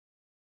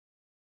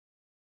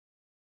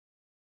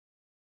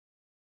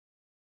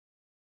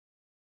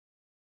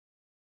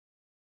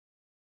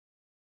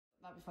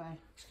That'd be funny.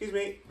 Excuse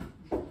me.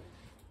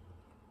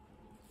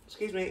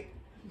 Excuse me.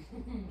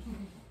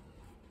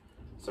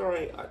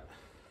 Sorry.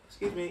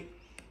 Excuse me.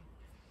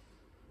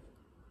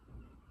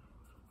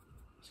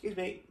 Excuse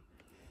me.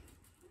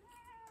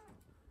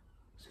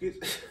 Excuse.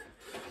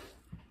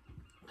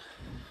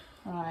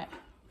 Right.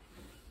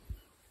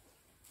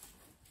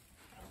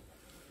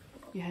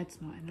 Your head's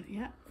not in it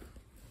yet.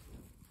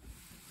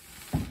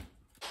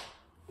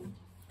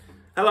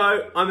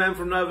 Hello, I'm Em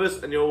from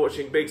Nervus, and you're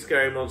watching Big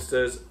Scary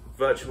Monsters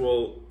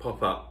virtual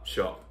pop-up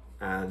shop,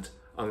 and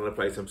I'm going to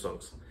play some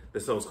songs.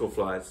 This song's called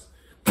Flies.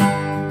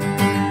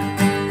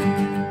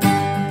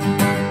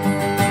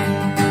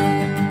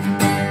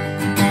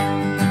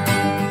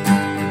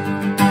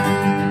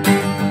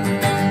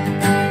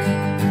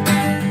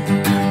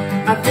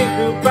 I think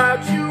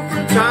about you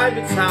from time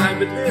to time,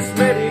 but this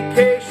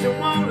medication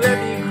won't let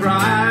me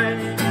cry.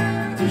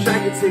 Wish I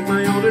could take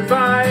my own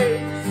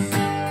advice.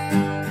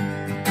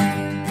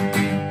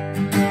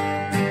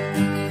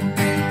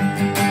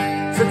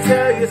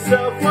 Tell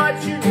yourself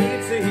what you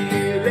need to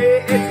hear.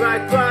 Lay eggs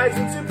like flies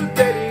in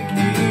sympathetic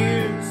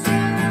ears.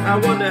 I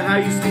wonder how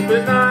you sleep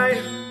at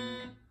night.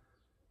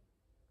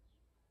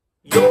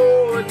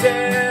 You're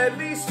dead, at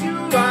least you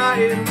are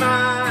in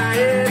my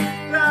head.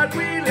 Glad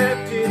we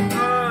left it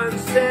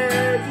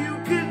unsaid. You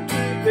can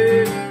keep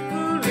it,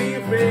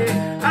 believe me.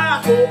 I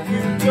hope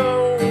you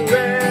don't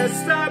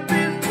rest. I've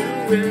been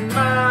doing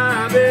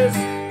my best,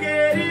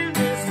 getting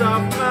this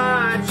off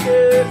my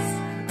chest.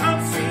 I'm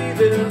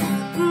seething.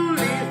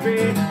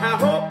 I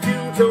hope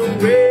you don't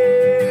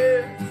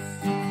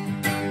rest.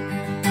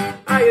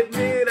 I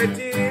admit I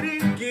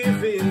didn't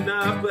give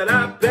enough, but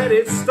I bet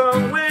it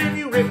stung when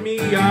you ripped me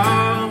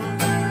off.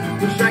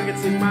 Wish I could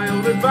take my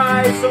own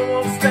advice. I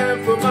won't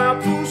stand for my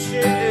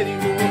bullshit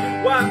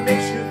anymore. What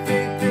makes you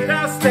think that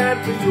I'll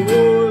stand for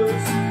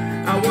yours?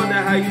 I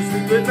wonder how you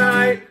sleep at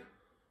night.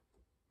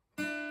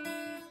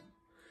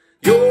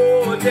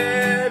 You're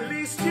dead, at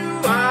least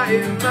you are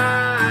in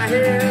my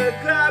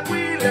head. Glad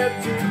we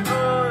left it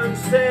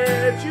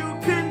unsaid. You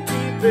can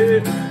keep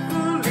it,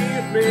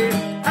 believe me.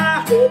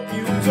 I hope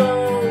you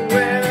don't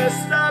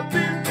rest. I've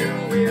been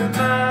doing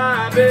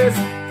my best,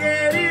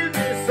 getting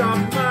this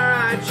off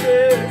my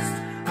chest.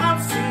 I'm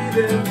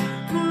seething,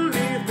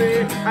 believe me.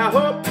 I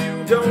hope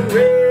you don't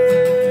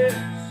rest.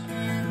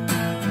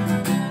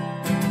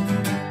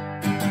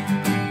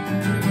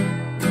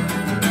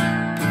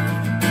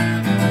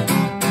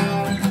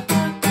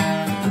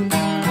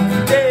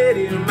 Dead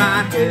in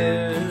my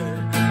head.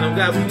 I'm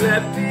glad we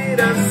left it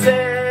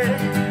unsaid,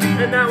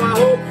 and now I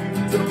hope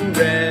you don't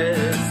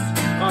rest.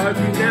 I hope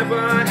you never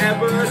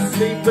ever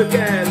sleep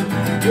again.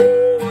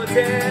 You're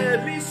dead,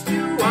 at least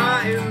you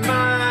are in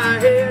my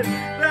head.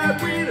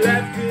 Glad we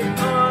left it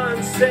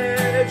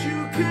unsaid.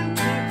 You can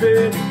keep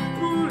it,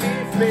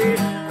 believe me.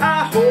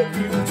 I hope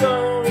you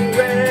don't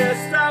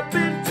rest. I've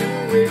been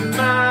doing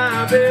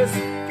my best,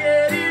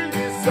 getting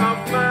this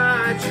off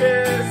my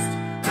chest.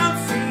 I'm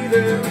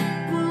seething,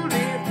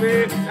 believe me.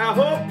 I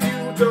hope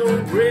you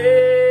don't rest.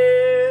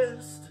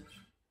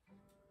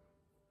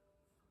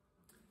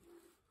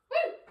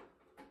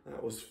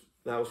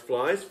 That was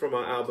Flies from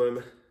our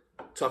album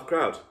Tough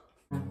Crowd.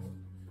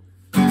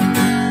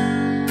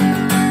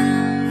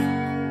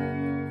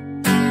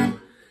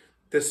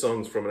 This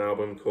song's from an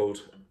album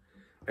called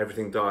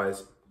Everything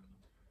Dies,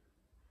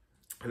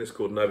 and it's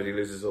called Nobody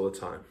Loses All the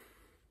Time.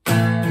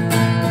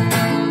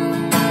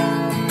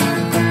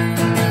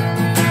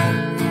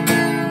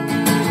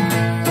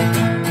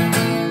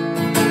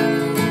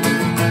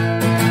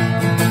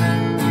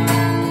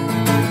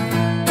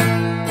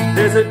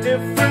 There's a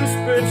difference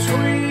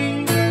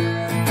between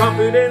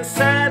confidence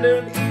and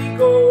an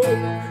ego.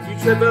 You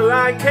tread the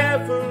line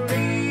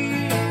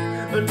carefully,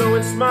 a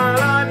knowing smile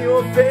on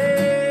your face.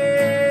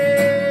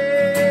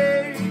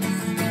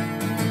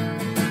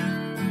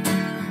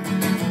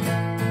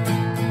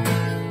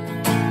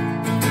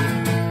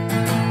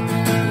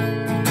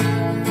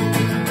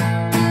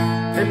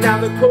 And now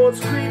the cold's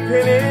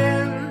creeping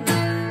in,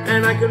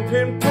 and I can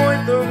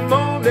pinpoint the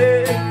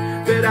moment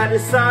that I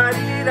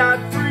decided I'd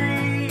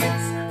freeze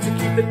to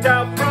keep the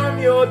doubt from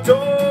your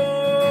door.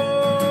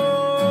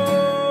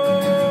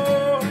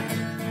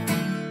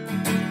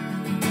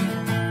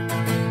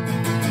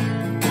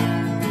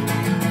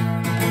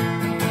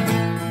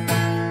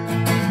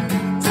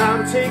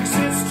 Time takes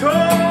its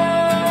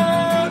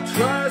toll,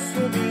 trust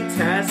will be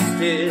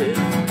tested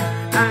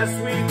as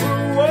we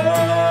grow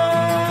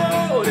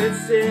old.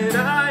 It's in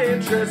our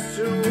interest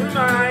to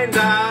remind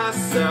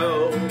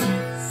ourselves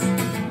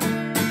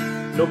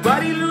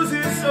nobody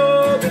loses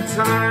all the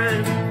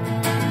time.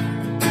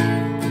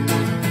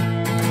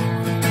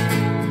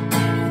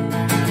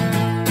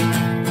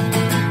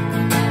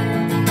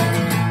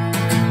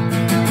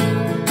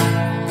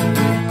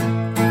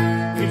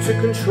 You took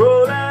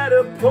control at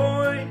a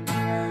point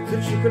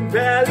that you can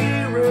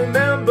barely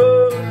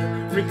remember.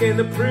 Regain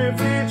the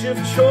privilege of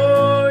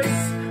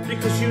choice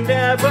because you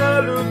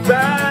never look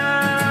back.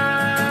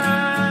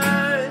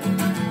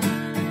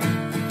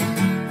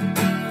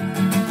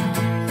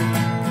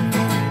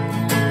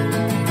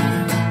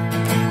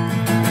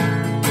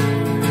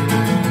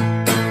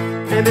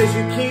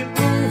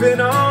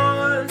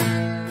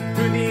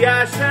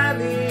 ash and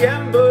the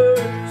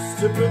embers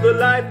to build the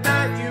life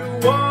that you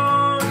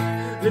want.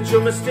 Let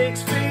your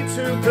mistakes fade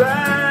to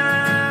black.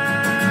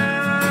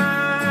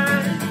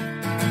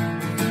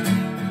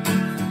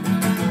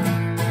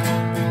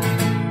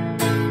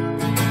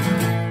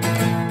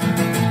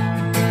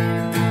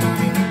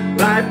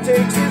 Life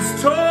takes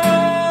its toll,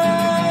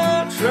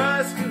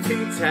 trust can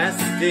be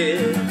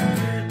tested.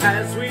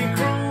 As we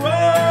grow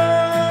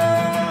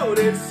old,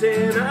 it's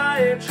in our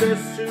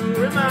interest to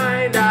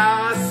remind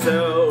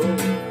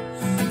ourselves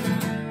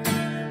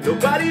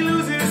nobody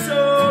loses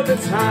all the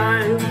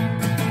time.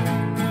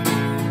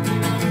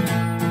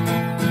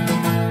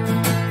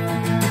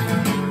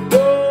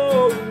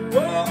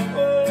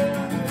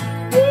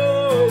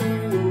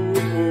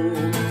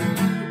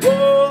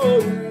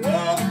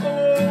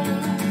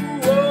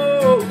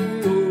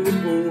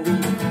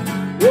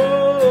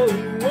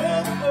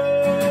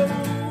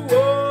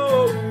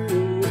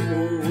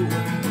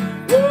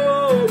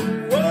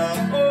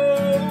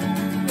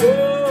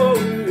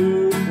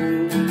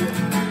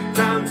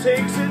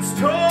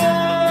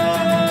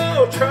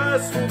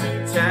 Trust will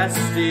be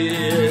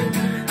tested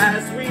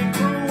as we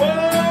grow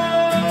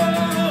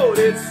old.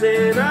 It's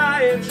in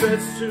our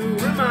interest to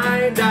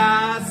remind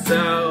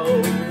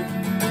ourselves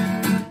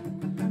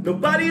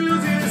nobody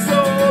loses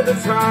all the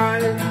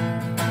time.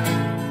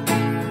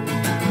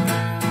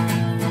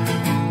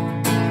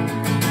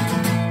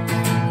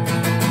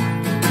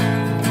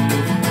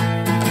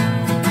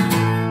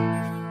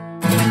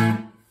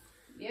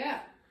 Yeah.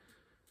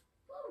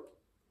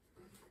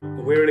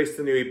 We released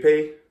a new EP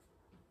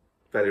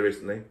fairly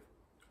recently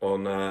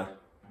on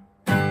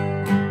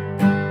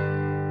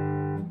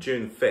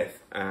June 5th,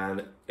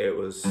 and it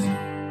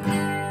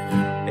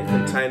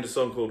contained a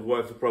song called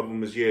What If the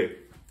Problem Was You,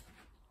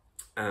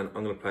 and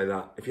I'm going to play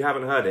that. If you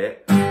haven't heard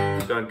it,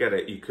 go and get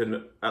it. You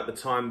can, at the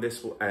time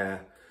this will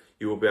air,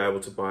 you will be able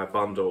to buy a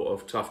bundle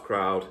of Tough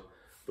Crowd,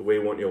 the We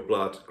Want Your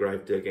Blood,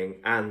 Grave Digging,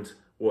 and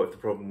What If the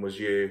Problem Was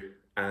You,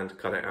 and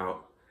Cut It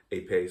Out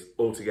EPs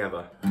all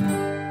together.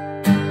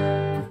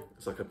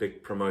 It's like a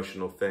big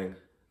promotional thing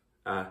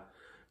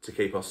to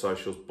keep our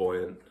socials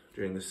buoyant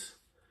during this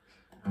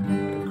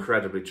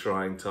incredibly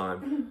trying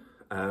time.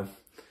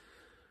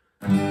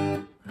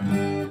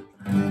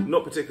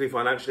 Not particularly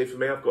financially for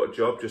me. I've got a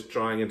job, just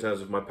trying in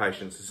terms of my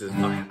patience.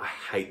 I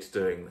hate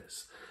doing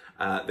this.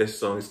 This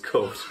song is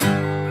called What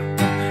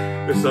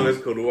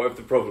If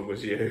the Problem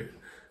Was You.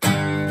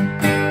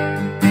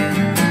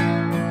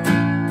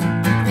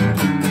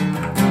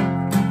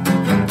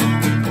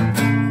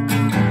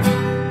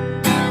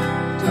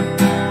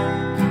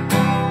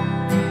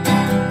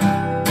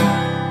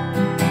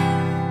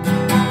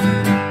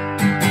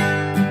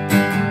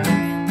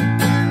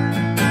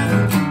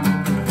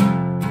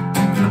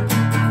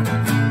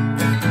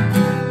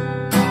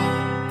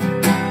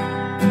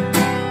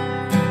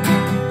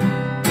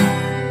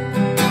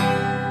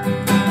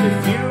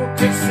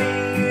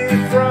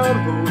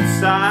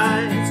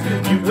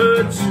 You've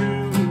heard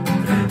too,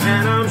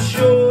 and I'm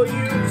sure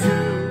you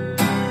do.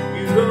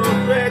 You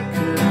don't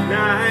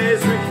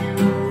recognize we're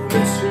human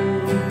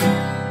too.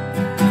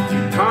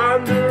 You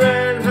ponder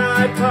and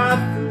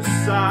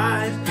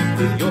hypothesize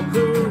with your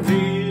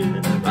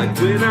career, like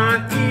we're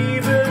not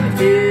even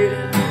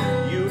here.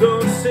 You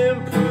don't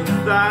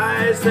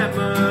sympathize, that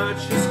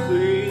much is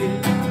clear.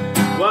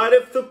 What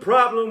if the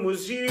problem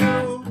was you?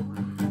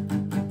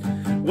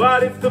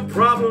 What if the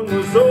problem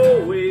was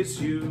always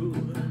you?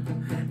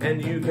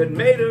 And you had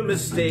made a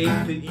mistake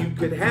that you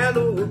could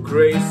handle with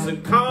grace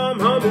and calm,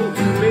 humble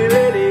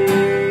humility.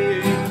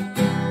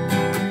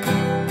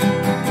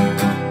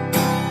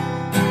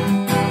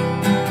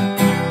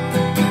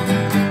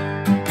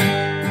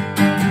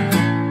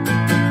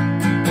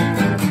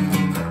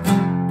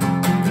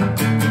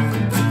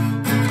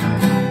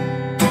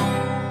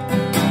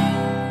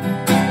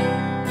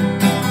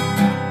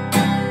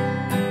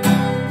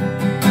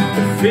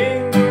 The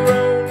finger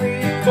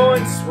only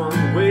points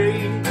one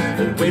way,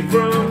 away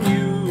from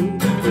you,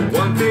 but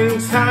one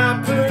thing's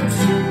happened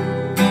too.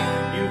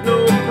 You've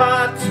no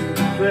part to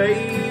play,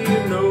 you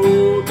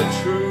know the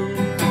truth.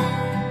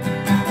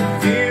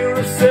 Fear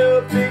of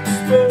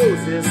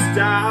self-exposes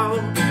down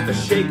a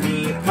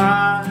shaky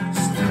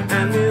past,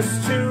 and this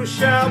too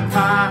shall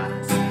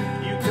pass.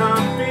 You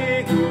can't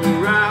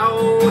figure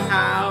out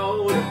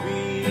how to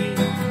be.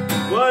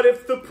 What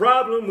if the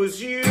problem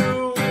was you?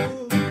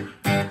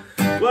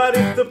 What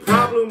if the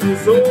problem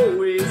was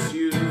always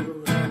you?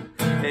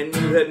 And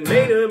you had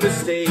made a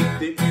mistake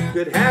that you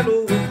could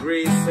handle with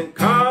grace and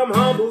calm,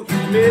 humble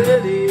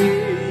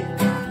humility.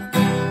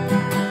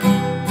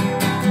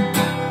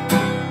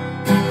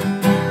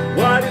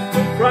 What if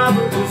the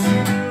problem was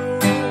you?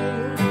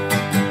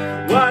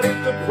 What if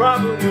the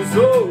problem was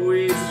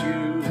always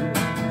you?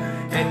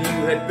 And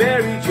you had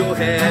buried your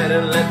head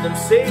and let them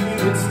save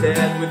you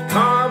instead with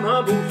calm,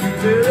 humble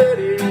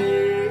humility.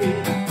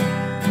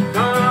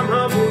 Calm,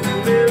 humble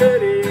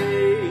humility.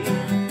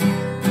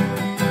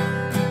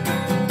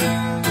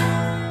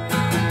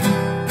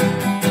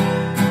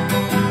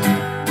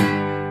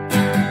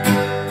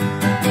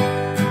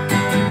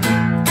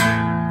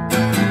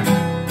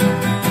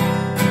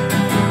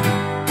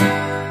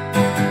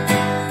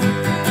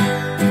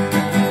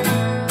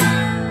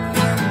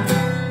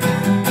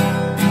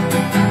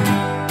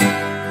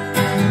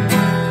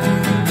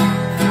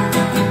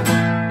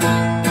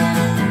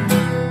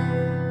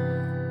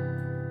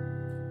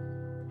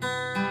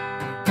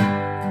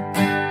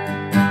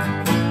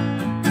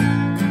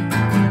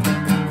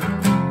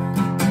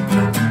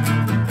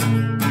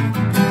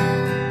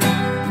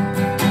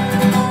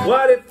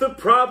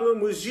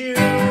 problem was you?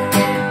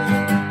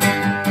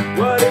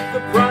 What if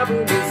the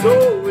problem was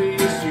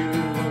always you?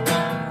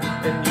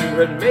 And you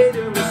had made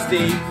a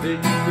mistake that you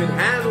could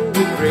handle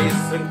with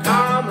grace and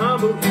calm,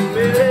 humble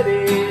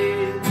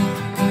humility.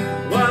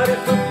 What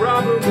if the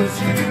problem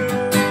was you?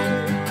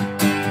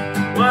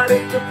 What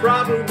if the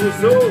problem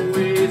was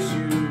always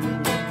you?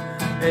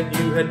 And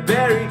you had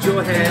buried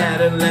your head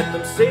and let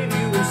them save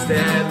you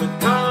instead with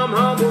calm,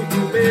 humble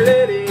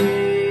humility.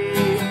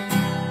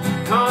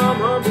 Calm,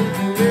 humble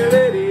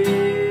humility.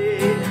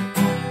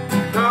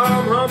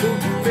 Calm, humble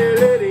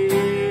humility.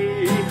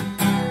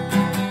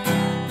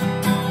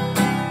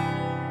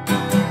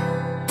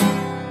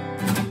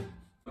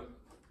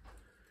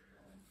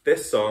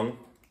 This song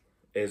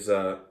is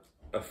a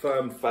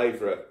firm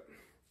favourite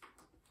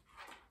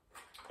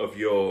of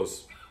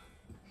yours.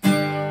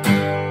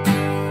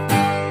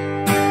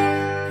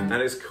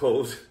 And it's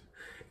called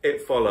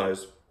It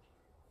Follows.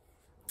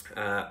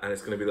 And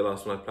it's going to be the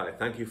last one I play.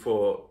 Thank you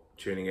for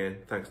tuning in.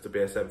 Thanks to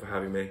BSM for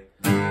having me.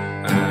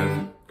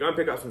 Go and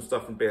pick up some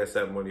stuff from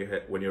BSM when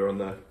you're on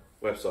the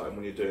website and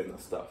when you're doing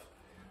that stuff.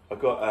 I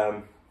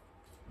got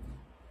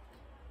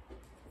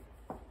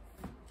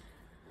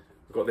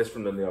this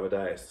from them the other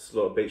day. It's this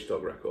little Beach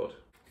Dog record.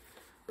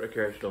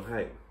 Recreational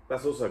Hate.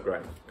 That's also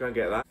great. Go and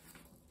get that.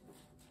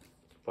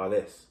 Buy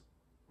this,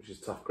 which is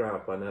Tough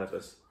Crowd by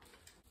Nervus.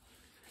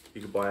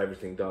 You can buy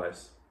Everything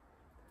Dies.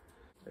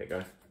 There you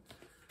go.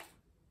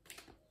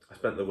 I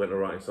spent the winter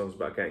writing songs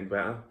about getting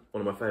better.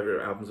 One of my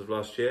favourite albums of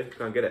last year.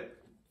 Go and get it.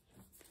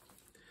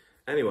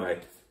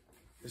 Anyway,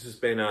 this has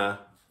been a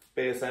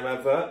BSM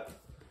advert.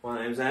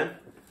 My name's Em.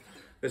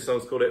 This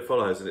song's called It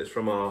Follows, and it's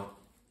from our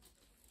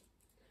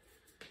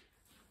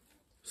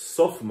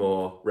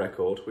sophomore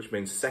record, which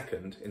means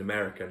second in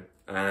American.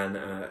 And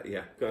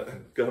yeah, go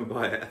and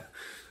buy it.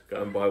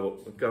 Go and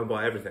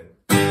buy everything.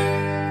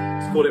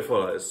 It's called It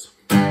Follows.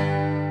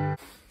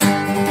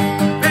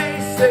 They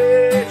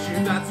said you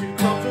got too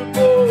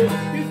comfortable.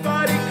 You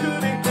thought it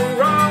couldn't go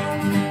wrong.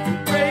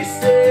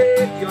 Embrace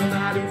it, you're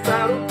not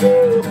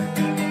infallible.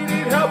 You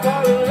needed help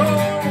all along.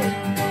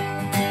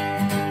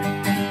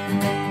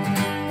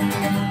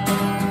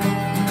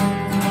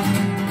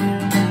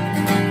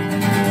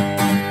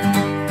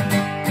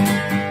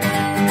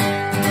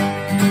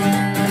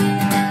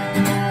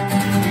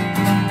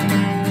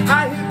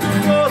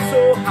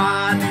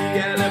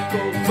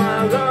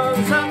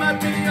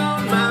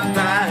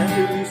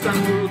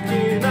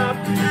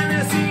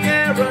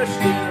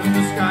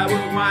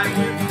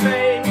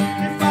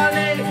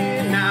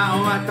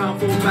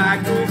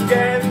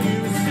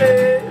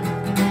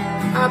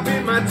 I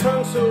bit my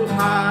tongue so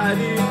hard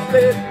it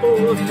bled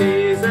for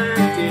days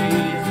and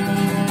days.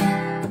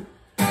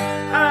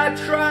 I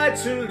tried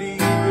to leave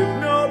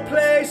with no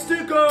place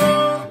to go.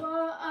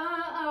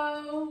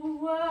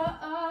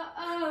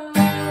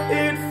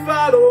 It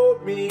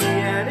followed me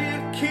and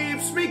it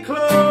keeps me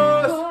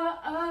close.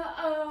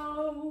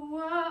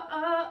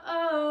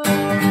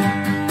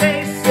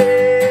 They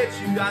said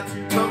you got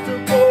too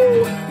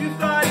comfortable. You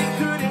thought it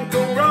couldn't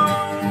go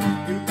wrong.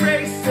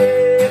 Embrace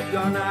it,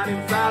 you're not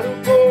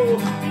infallible.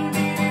 You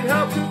needed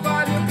help to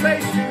find a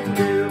place to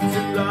live,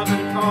 to love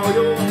and call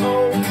your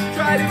own.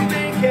 Try to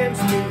make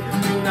ends meet,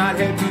 do not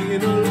have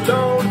being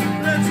alone.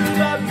 Learn to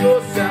love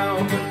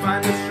yourself and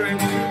find the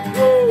strength to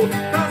grow.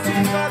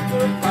 Constant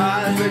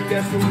sacrifice, I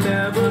guess we'll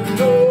never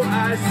know.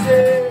 I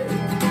said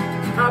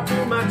I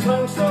bit my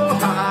tongue so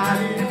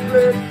hard it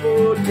bled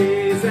for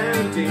days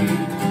and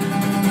days.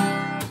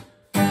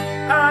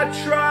 I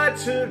tried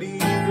to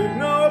leave with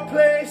no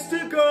place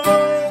to go.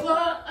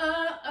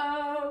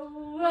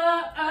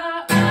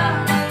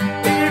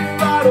 It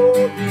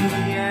followed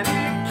me and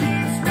it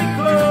keeps me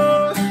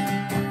close.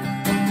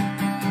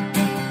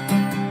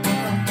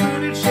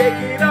 Couldn't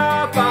shake it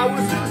off, I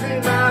was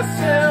losing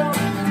myself.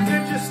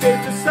 It just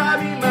stayed beside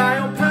me, my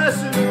own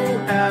personal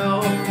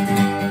hell.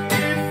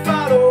 It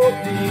followed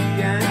me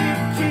and it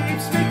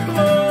keeps me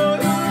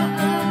close.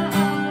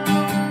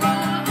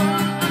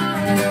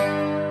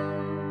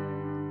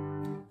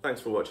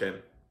 Thanks for watching.